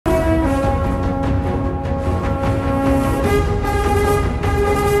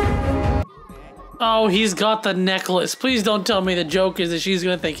Oh, he's got the necklace. Please don't tell me the joke is that she's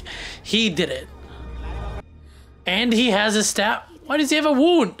gonna think he did it. And he has a staff. Why does he have a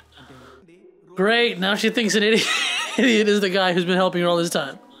wound? Great, now she thinks an idiot is the guy who's been helping her all this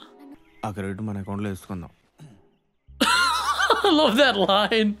time. I love that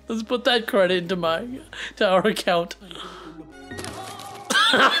line. Let's put that credit to our account.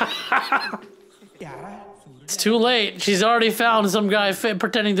 It's too late. She's already found some guy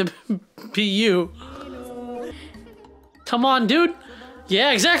pretending to be you. Come on, dude.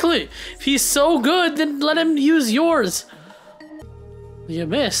 Yeah, exactly. If he's so good, then let him use yours. You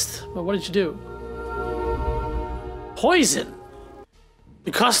missed, but what did you do? Poison.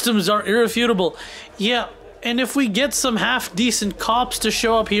 The customs are irrefutable. Yeah, and if we get some half-decent cops to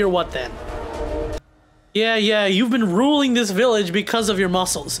show up here, what then? Yeah, you've been ruling this village because of your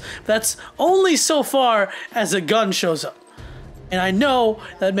muscles. That's only so far as a gun shows up. And I know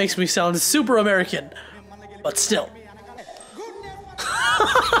that makes me sound super American, but still.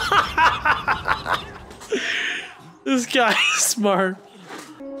 This guy is smart.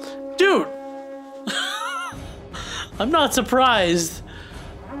 Dude! I'm not surprised,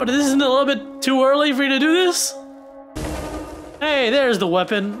 but isn't it a little bit too early for you to do this? Hey, there's the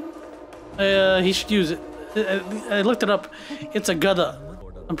weapon. He should use it. I looked it up. It's a gada.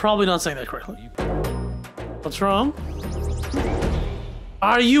 I'm probably not saying that correctly. What's wrong?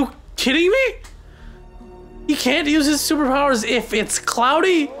 Are you kidding me? He can't use his superpowers if it's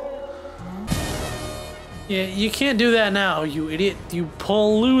cloudy? Yeah, you can't do that now, you idiot. You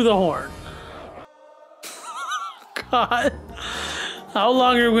blew the horn. God. How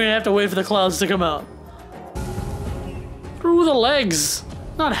long are we gonna have to wait for the clouds to come out? Through the legs.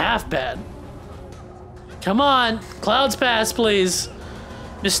 Not half bad. Come on, clouds pass, please.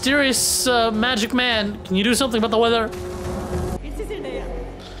 Mysterious magic man, can you do something about the weather?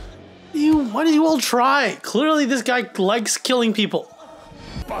 Why did you all try? Clearly this guy likes killing people.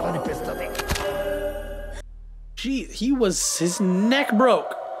 Gee, his neck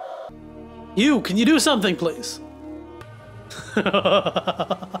broke. Can you do something, please?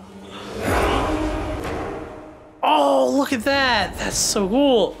 Oh, look at that. That's so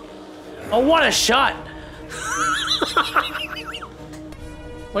cool. Oh, what a shot.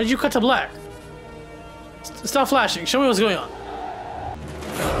 Why did you cut to black? Stop flashing. Show me what's going on.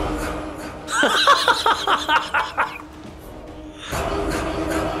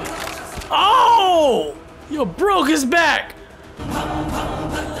 Oh! You broke his back.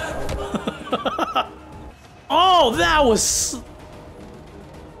 Oh, that was...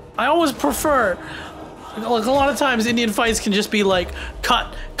 I always prefer... Like, a lot of times Indian fights can just be like,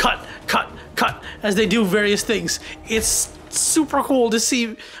 cut, as they do various things. It's super cool to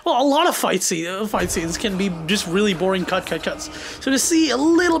see. Well, a lot of fight scenes can be just really boring cuts. So to see a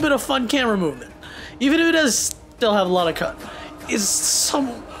little bit of fun camera movement, even if it does still have a lot of cut, it's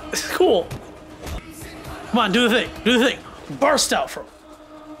cool. Come on, do the thing. Burst out from.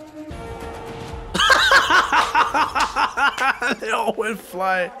 They all went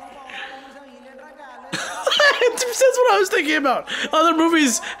flying. That's what I was thinking about. Other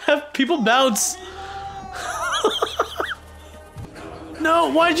movies have people bounce. No,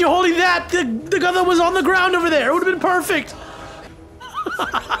 why did you holding that? The gun that was on the ground over there. It would have been perfect.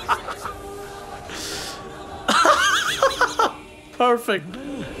 Perfect.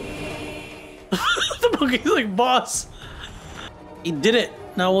 The monkey's like, boss. He did it.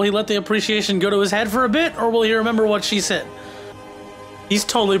 Now, will he let the appreciation go to his head for a bit, or will he remember what she said? He's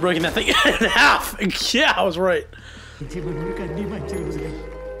totally breaking that thing in half. Yeah, I was right.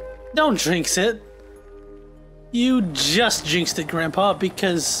 Don't jinx it. You just jinxed it, Grandpa,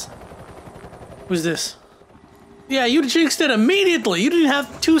 because... Who's this? Yeah, you jinxed it immediately. You didn't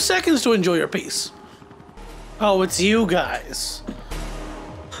have 2 seconds to enjoy your piece. Oh, it's you guys.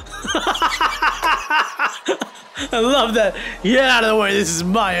 I love that. Get out of the way, this is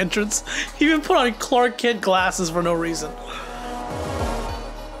my entrance. He even put on Clark Kent glasses for no reason.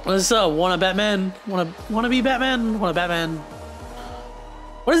 What's up? Want a Batman? Wanna be Batman? Want a Batman?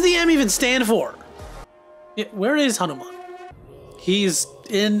 What does the M even stand for? Yeah, where is Hanuman? He's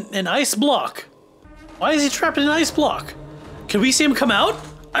in an ice block. Why is he trapped in an ice block? Can we see him come out?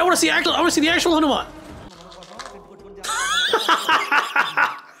 I want to see the actual Hanuman.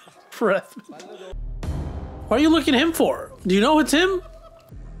 Breath. What are you looking at him for? Do you know it's him?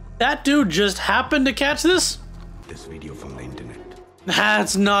 That dude just happened to catch this? This video from the internet.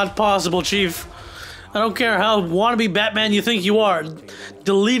 That's not possible, Chief. I don't care how wannabe Batman you think you are.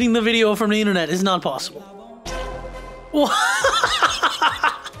 Deleting the video from the internet is not possible.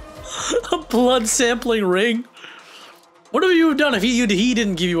 A blood sampling ring? What would you have done if he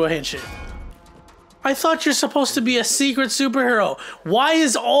didn't give you a handshake? I thought you're supposed to be a secret superhero. Why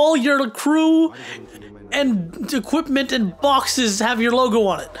is all your crew and equipment and boxes have your logo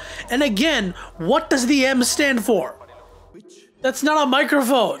on it? And again, what does the M stand for? That's not a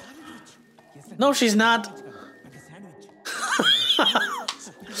microphone. No, she's not.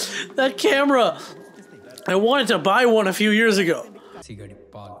 That camera. I wanted to buy one a few years ago.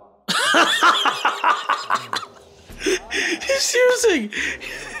 He's using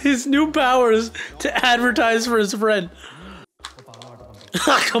his new powers to advertise for his friend.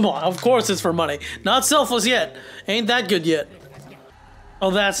 Come on, of course it's for money. Not selfless yet. Ain't that good yet.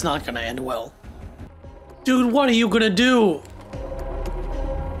 Oh, that's not gonna end well. Dude, what are you gonna do?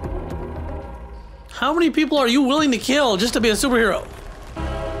 How many people are you willing to kill just to be a superhero?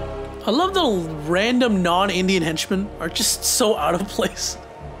 I love the random non-Indian henchmen are just so out of place.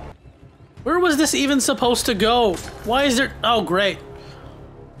 Where was this even supposed to go? Why is there... Oh, great.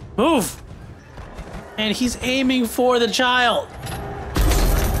 Move! And he's aiming for the child.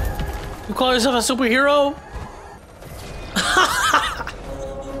 You call yourself a superhero?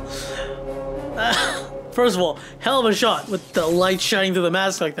 First of all, hell of a shot with the light shining through the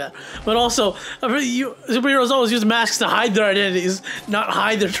mask like that. But also, superheroes always use masks to hide their identities, not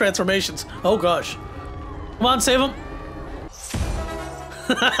hide their transformations. Oh gosh. Come on, save him.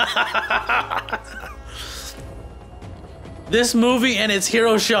 This movie and its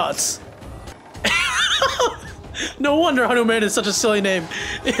hero shots. No wonder Hanu-Man is such a silly name.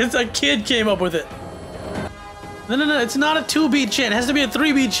 It's a kid came up with it. No, it's not a 2-beat chant. It has to be a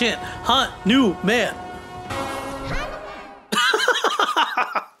 3-beat chant. Hanu-Man.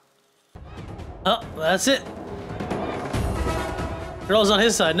 Oh, that's it. Girl's on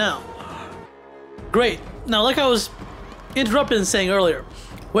his side now. Great. Now, like I was interrupted in saying earlier,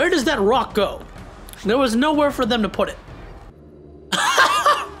 where does that rock go? There was nowhere for them to put it.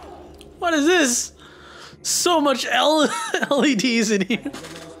 What is this? So much LEDs in here.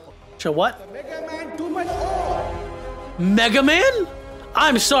 So what? Mega Man?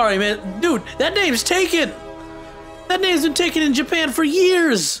 I'm sorry, man. Dude, that name's taken. That name's been taken in Japan for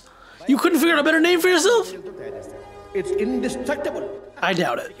years. You couldn't figure out a better name for yourself? It's indestructible. I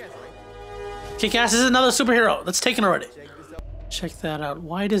doubt it. Kick-Ass is another superhero. That's taken already. Check that out.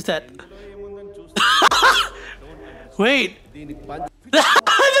 Why does that... Wait. The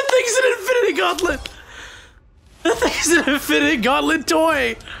thing's an Infinity Gauntlet. The thing's an Infinity Gauntlet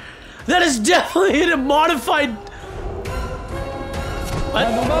toy. That is definitely a modified...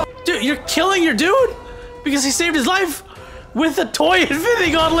 What? Dude, you're killing your dude? Because he saved his life with a toy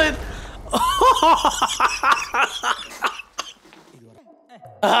Infinity Gauntlet.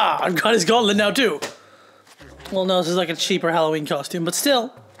 I've got his gauntlet now too. Well, no, this is like a cheaper Halloween costume, but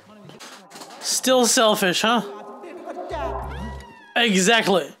still. Still selfish, huh?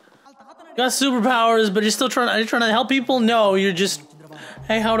 Exactly. Got superpowers, but you're still trying to help people? No, you're just,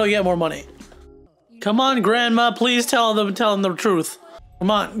 hey, how do I get more money? Come on, Grandma, please tell him the truth.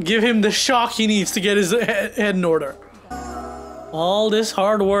 Come on, give him the shock he needs to get his head in order. All this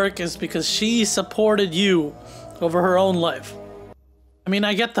hard work is because she supported you over her own life. I mean,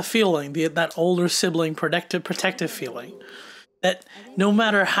 I get the feeling, that older sibling protective feeling, that no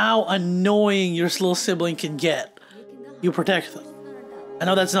matter how annoying your little sibling can get, you protect them. I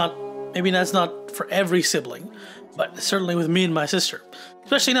know that's not, maybe that's not for every sibling, but certainly with me and my sister.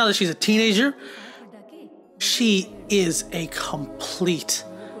 Especially now that she's a teenager, she is a complete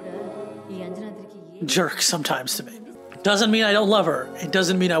jerk sometimes to me. Doesn't mean I don't love her. It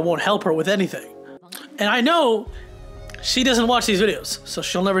doesn't mean I won't help her with anything. And I know she doesn't watch these videos, so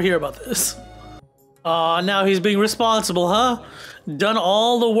she'll never hear about this. Aw, now he's being responsible, huh? Done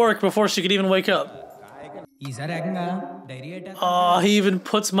all the work before she could even wake up. Aw, he even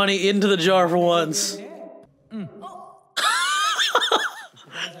puts money into the jar for once.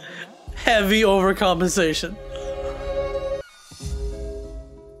 Heavy overcompensation.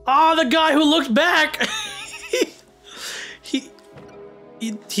 Ah, the guy who looked back!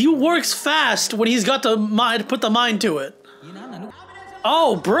 He works fast when he's got the mind, put the mind to it.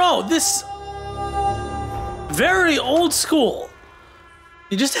 Oh, bro, this very old school.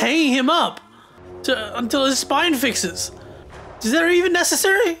 You're just hanging him up until his spine fixes. Is that even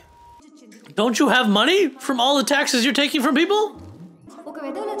necessary? Don't you have money from all the taxes you're taking from people?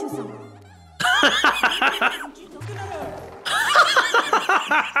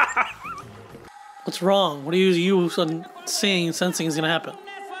 What's wrong? What are you sensing is gonna happen?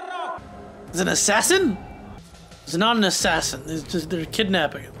 Is it an assassin? It's not an assassin. It's just they're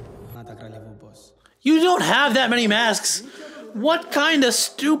kidnapping him. You don't have that many masks. What kind of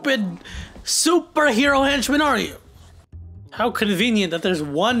stupid superhero henchman are you? How convenient that there's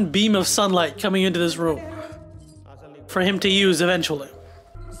one beam of sunlight coming into this room for him to use eventually.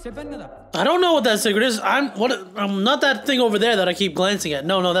 I don't know what that secret is. I'm not that thing over there that I keep glancing at.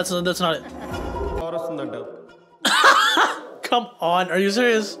 No, that's not it. Come on, are you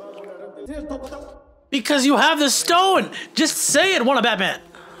serious? Because you have the stone. Just say it, wanna Batman.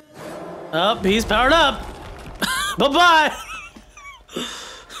 Up, he's powered up. Bye-bye.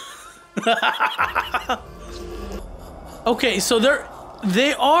 Okay, so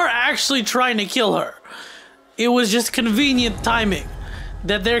they are actually trying to kill her. It was just convenient timing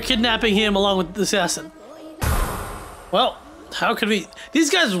that they're kidnapping him along with the assassin. Well, how convenient.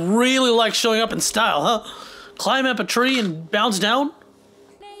 These guys really like showing up in style, huh? Climb up a tree and bounce down?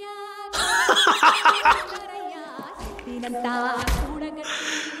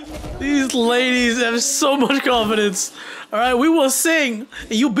 These ladies have so much confidence. Alright, we will sing.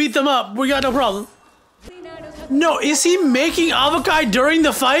 You beat them up. We got no problem. No, is he making avocado during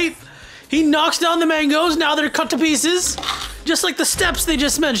the fight? He knocks down the mangoes, now they're cut to pieces. Just like the steps they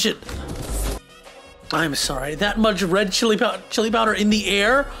just mentioned. I'm sorry, that much red chili powder in the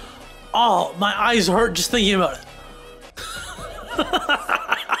air? Oh, my eyes hurt just thinking about it.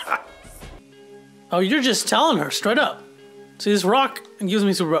 Oh, you're just telling her straight up. See this rock and gives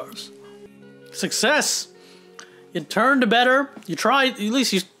me superpowers. Success. You turned to better. You tried, at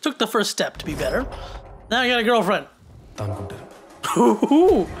least you took the first step to be better. Now you got a girlfriend.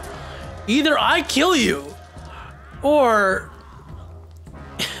 Either I kill you, or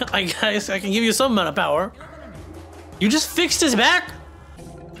I guess I can give you some amount of power. You just fixed his back?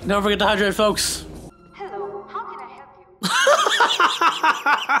 Don't forget to hydrate, folks. Hello, how can I help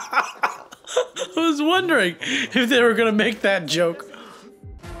you? I was wondering if they were gonna make that joke.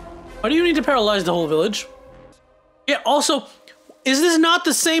 Why do you need to paralyze the whole village? Yeah, also, is this not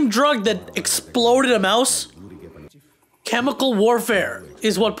the same drug that exploded a mouse? Chemical warfare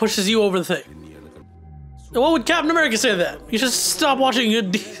is what pushes you over the thing. What would Captain America say to that? You should stop watching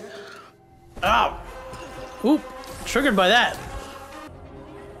it. Ow. Oop, triggered by that.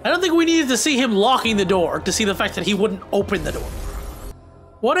 I don't think we needed to see him locking the door to see the fact that he wouldn't open the door.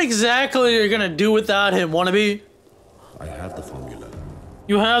 What exactly are you gonna do without him, wannabe? I have the formula.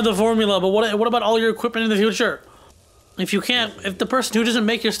 You have the formula, but what about all your equipment in the future? If the person who doesn't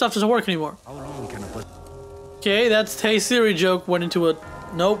make your stuff doesn't work anymore. How long can a person... Okay, that's Tay Siri joke went into a...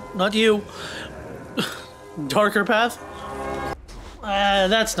 Nope, not you. Darker path?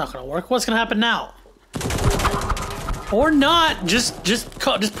 That's not gonna work. What's gonna happen now? Or not, just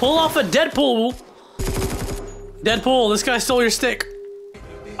pull off a Deadpool. Deadpool, this guy stole your stick.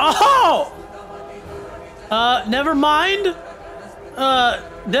 Oh! Never mind.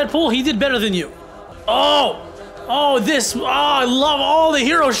 Deadpool, he did better than you. Oh! Oh, I love all the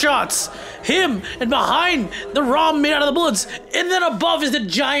hero shots. Him, and behind, the ROM made out of the bullets. And then above is the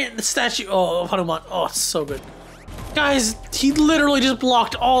giant statue. Oh, of Hanuman. Oh, it's so good. Guys, he literally just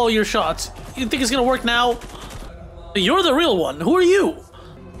blocked all your shots. You think it's gonna work now? You're the real one. Who are you?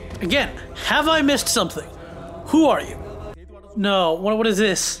 Again, have I missed something? Who are you? No, what is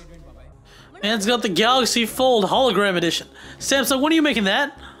this? Man's got the Galaxy Fold Hologram Edition. Samsung, when are you making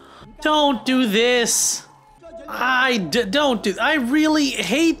that? Don't do this. Don't do. I really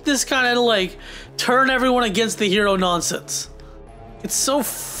hate this kind of like turn everyone against the hero nonsense. It's so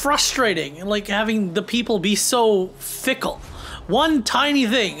frustrating, and like having the people be so fickle. One tiny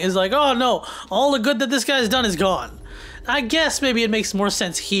thing is like, oh no, all the good that this guy's done is gone. I guess maybe it makes more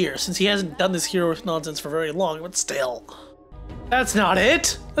sense here since he hasn't done this hero nonsense for very long, but still. That's not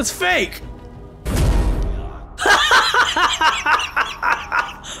it. That's fake.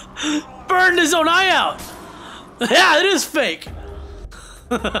 Burned his own eye out. Yeah, it is fake.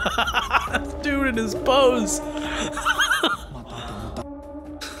 Dude in his pose.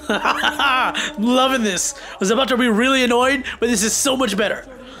 I'm loving this. I was about to be really annoyed, but this is so much better.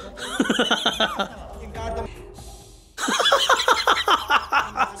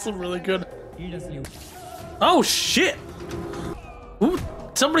 That's really good. Oh shit! Ooh,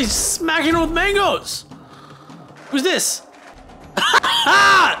 somebody's smacking her with mangoes. Who's this?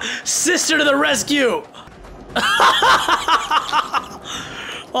 Sister to the rescue!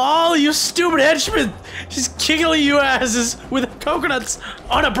 Oh, you stupid henchmen! She's kicking you asses with coconuts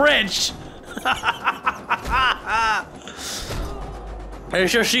on a branch. Are you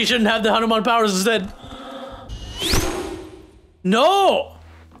sure she shouldn't have the Hanuman powers instead? No!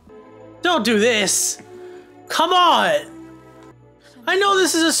 Don't do this! Come on! I know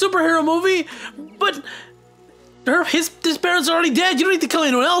this is a superhero movie, but his parents are already dead. You don't need to kill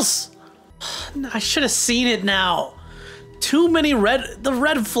anyone else. I should have seen it now. Too many the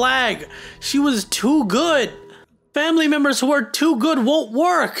red flag. She was too good. Family members who are too good won't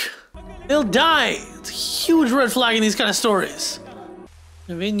work. They'll die. It's a huge red flag in these kind of stories.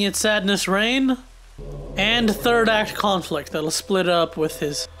 Convenient sadness reign. And third act conflict that'll split up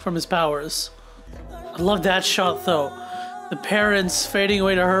with from his powers. I love that shot though. The parents fading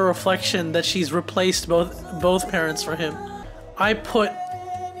away to her reflection that she's replaced both parents for him. I put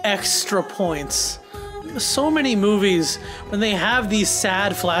extra points. So many movies, when they have these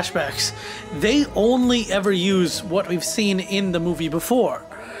sad flashbacks, they only ever use what we've seen in the movie before.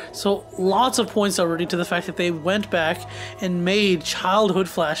 So lots of points already to the fact that they went back and made childhood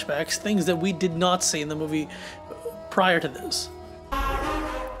flashbacks, things that we did not see in the movie prior to this.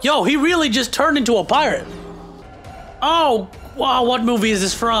 Yo, he really just turned into a pirate. Oh, wow, what movie is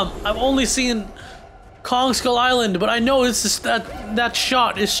this from? I've only seen Kong Skull Island, but I know it's just that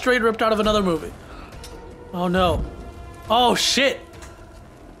shot is straight ripped out of another movie. Oh no. Oh shit.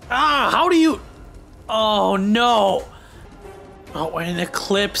 Ah, how do you... Oh no. Oh, and an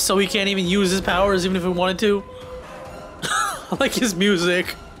eclipse, so he can't even use his powers even if he wanted to. I like his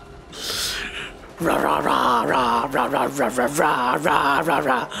music. Rah rah rah rah rah rah rah rah rah rah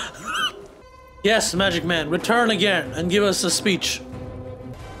rah. Yes, Magic Man, return again and give us a speech.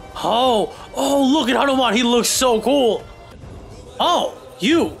 Oh, look at Hanuman, he looks so cool. Oh,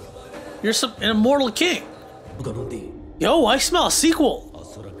 you're an immortal king. Yo, I smell a sequel.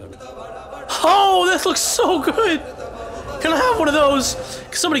 Oh, this looks so good. Can I have one of those?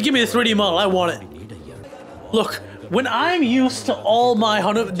 Somebody give me the 3D model, I want it. Look, when I'm used to all my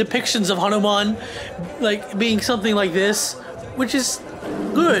depictions of Hanuman, like being something like this, which is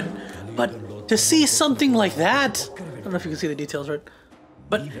good, but to see something like that, I don't know if you can see the details right,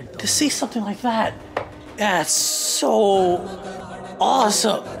 but to see something like that, that's so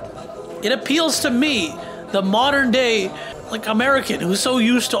awesome. It appeals to me, the modern day, like American, who's so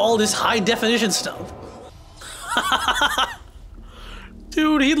used to all this high definition stuff.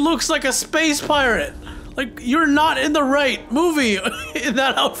 Dude, he looks like a space pirate. Like, you're not in the right movie in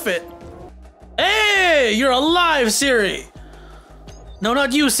that outfit. Hey, you're alive, Siri. No,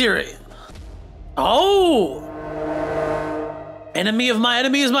 not you, Siri. Oh. Enemy of my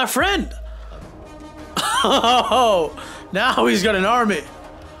enemy is my friend. Oh, now he's got an army.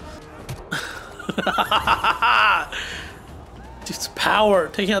 It's power,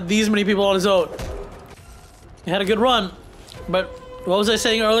 taking out these many people on his own. He had a good run, but what was I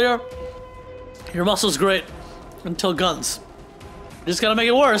saying earlier? Your muscle's great until guns. You just gotta make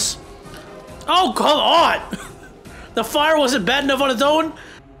it worse. Oh, come on! The fire wasn't bad enough on its own?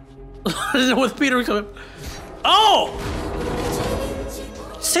 With Peter coming. Oh!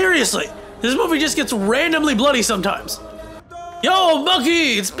 Seriously, this movie just gets randomly bloody sometimes. Yo,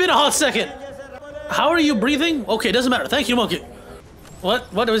 monkey! It's been a hot second. How are you breathing? Okay, doesn't matter. Thank you, monkey.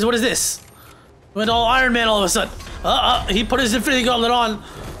 What is this? Went all Iron Man all of a sudden. He put his Infinity Gauntlet on.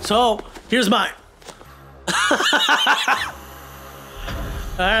 So, here's mine.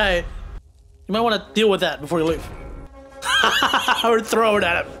 Alright. You might want to deal with that before you leave. Or throw it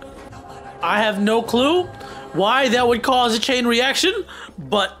at him. I have no clue why that would cause a chain reaction,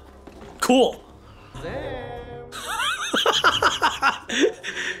 but cool.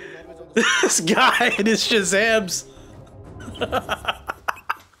 This guy and his Shazams.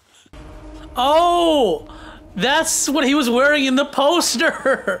 Oh, that's what he was wearing in the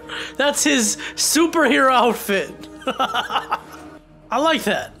poster. That's his superhero outfit. I like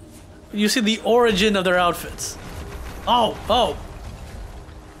that. You see the origin of their outfits. Oh.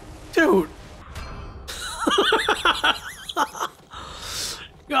 Dude.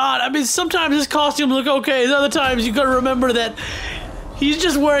 God, I mean, sometimes his costumes look okay. Other times you gotta remember that he's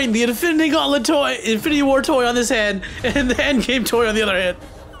just wearing the Infinity Gauntlet toy, Infinity War toy on this hand, and the Endgame toy on the other hand.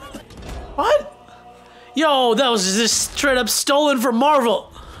 What? Yo, that was just straight up stolen from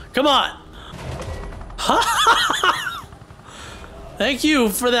Marvel. Come on. Thank you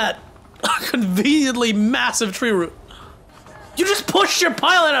for that conveniently massive tree root. You just pushed your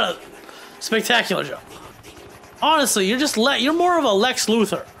pilot out of... Spectacular job. Honestly, you're more of a Lex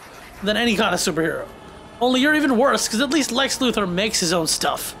Luthor than any kind of superhero. Only you're even worse, because at least Lex Luthor makes his own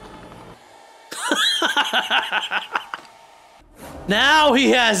stuff. Now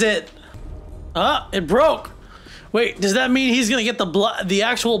he has it. It broke. Wait, does that mean he's gonna get the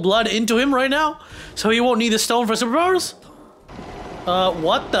actual blood into him right now? So he won't need the stone for superpowers?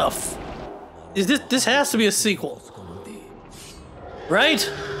 What the is this has to be a sequel.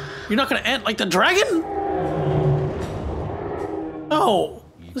 Right? You're not gonna end like the dragon? No.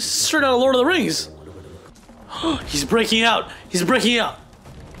 This is straight out of Lord of the Rings. He's breaking out. He's breaking out.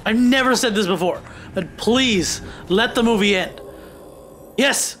 I've never said this before, but please let the movie end.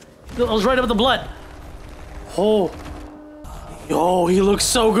 Yes, I was right about the blood. Oh. Yo, he looks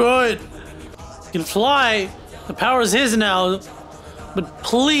so good. He can fly. The power is his now. But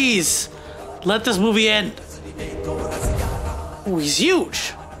please, let this movie end. Oh, he's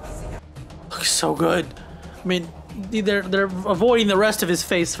huge. Looks so good. I mean, they're avoiding the rest of his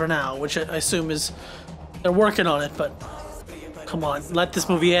face for now, which I assume is they're working on it, but come on, let this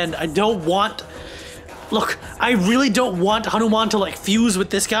movie end. I don't want... Look, I really don't want Hanuman to like fuse with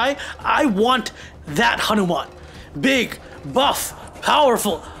this guy. I want that Hanuman. Big, buff,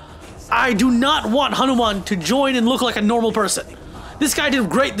 powerful. I do not want Hanuman to join and look like a normal person. This guy did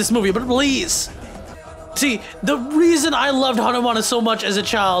great this movie, but please. See, the reason I loved Hanuman so much as a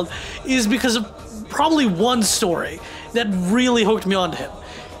child is because of probably one story that really hooked me onto him.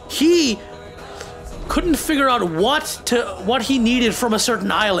 He couldn't figure out what he needed from a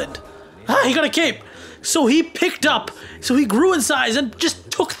certain island. He got a cape. So he grew in size and just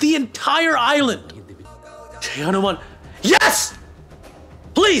took the entire island. Jai Hanuman, yes!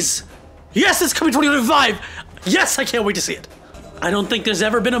 Please! Yes, it's coming 2025! Yes, I can't wait to see it. I don't think there's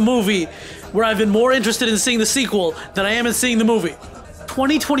ever been a movie where I've been more interested in seeing the sequel than I am in seeing the movie.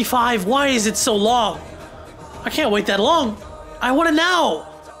 2025, why is it so long? I can't wait that long. I want it now.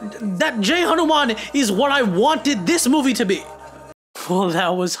 That Jai Hanuman is what I wanted this movie to be. Well,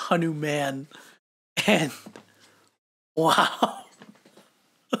 that was Hanu-Man. And wow.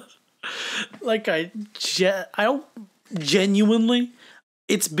 Like I don't genuinely,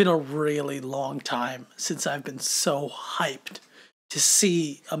 it's been a really long time since I've been so hyped to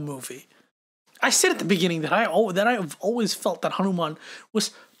see a movie. I said at the beginning that I've always felt that Hanuman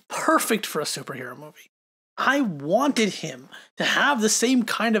was perfect for a superhero movie. I wanted him to have the same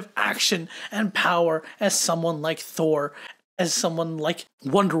kind of action and power as someone like Thor, as someone like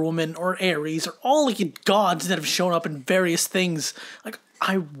Wonder Woman or Ares, or all like gods that have shown up in various things. Like,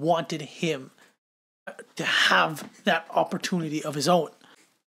 I wanted him to have that opportunity of his own.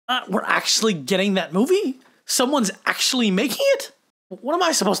 We're actually getting that movie? Someone's actually making it? What am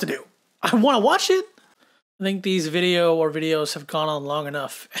I supposed to do? I want to watch it? I think these videos have gone on long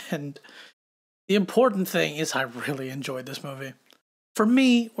enough, and the important thing is I really enjoyed this movie. For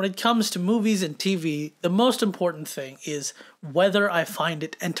me, when it comes to movies and TV, the most important thing is whether I find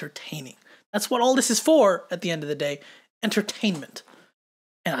it entertaining. That's what all this is for at the end of the day, entertainment.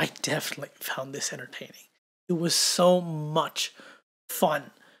 And I definitely found this entertaining. It was so much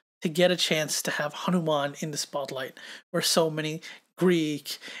fun to get a chance to have Hanuman in the spotlight, where so many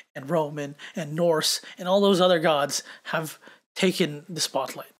Greek and Roman and Norse and all those other gods have taken the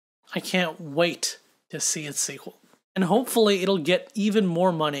spotlight. I can't wait to see its sequel. And hopefully it'll get even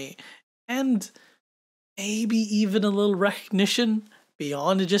more money and maybe even a little recognition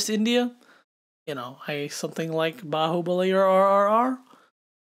beyond just India. You know, something like Bahubali or RRR.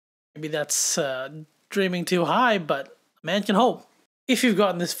 Maybe that's dreaming too high, but a man can hope. If you've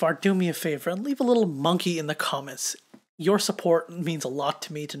gotten this far, do me a favor and leave a little monkey in the comments. Your support means a lot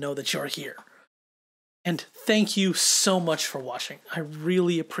to me to know that you're here. And thank you so much for watching. I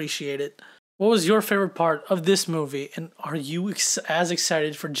really appreciate it. What was your favorite part of this movie, and are you as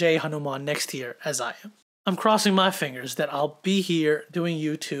excited for Jai Hanuman next year as I am? I'm crossing my fingers that I'll be here doing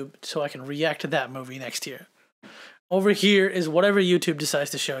YouTube so I can react to that movie next year. Over here is whatever YouTube decides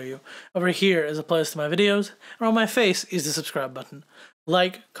to show you. Over here is a playlist of my videos, and on my face is the subscribe button.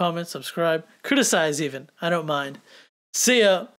 Like, comment, subscribe, criticize even. I don't mind. See ya!